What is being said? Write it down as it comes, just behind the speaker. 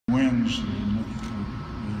wins,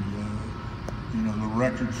 the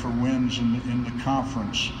record for wins in the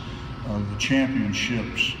conference, the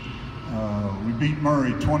championships. We beat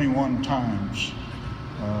Murray 21 times.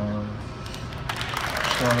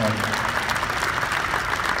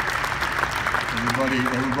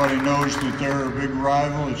 Everybody knows that they're a big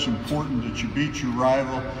rival. It's important that you beat your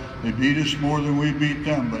rival. They beat us more than we beat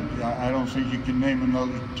them, but I don't think you can name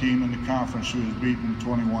another team in the conference who has beaten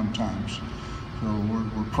 21 times. So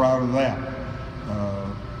we're proud of that.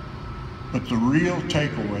 But the real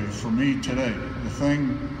takeaway for me today, the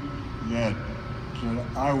thing that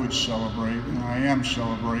I would celebrate, and I am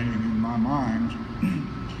celebrating in my mind,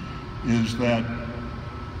 is that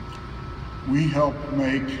we helped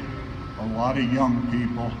make a lot of young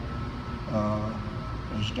people,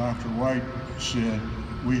 as Dr. White said,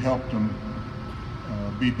 we helped them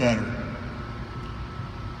be better.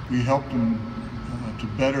 We helped them to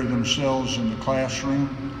better themselves in the classroom,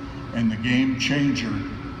 and the game changer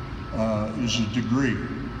is a degree.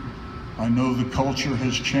 I know the culture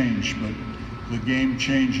has changed, but the game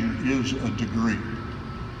changer is a degree.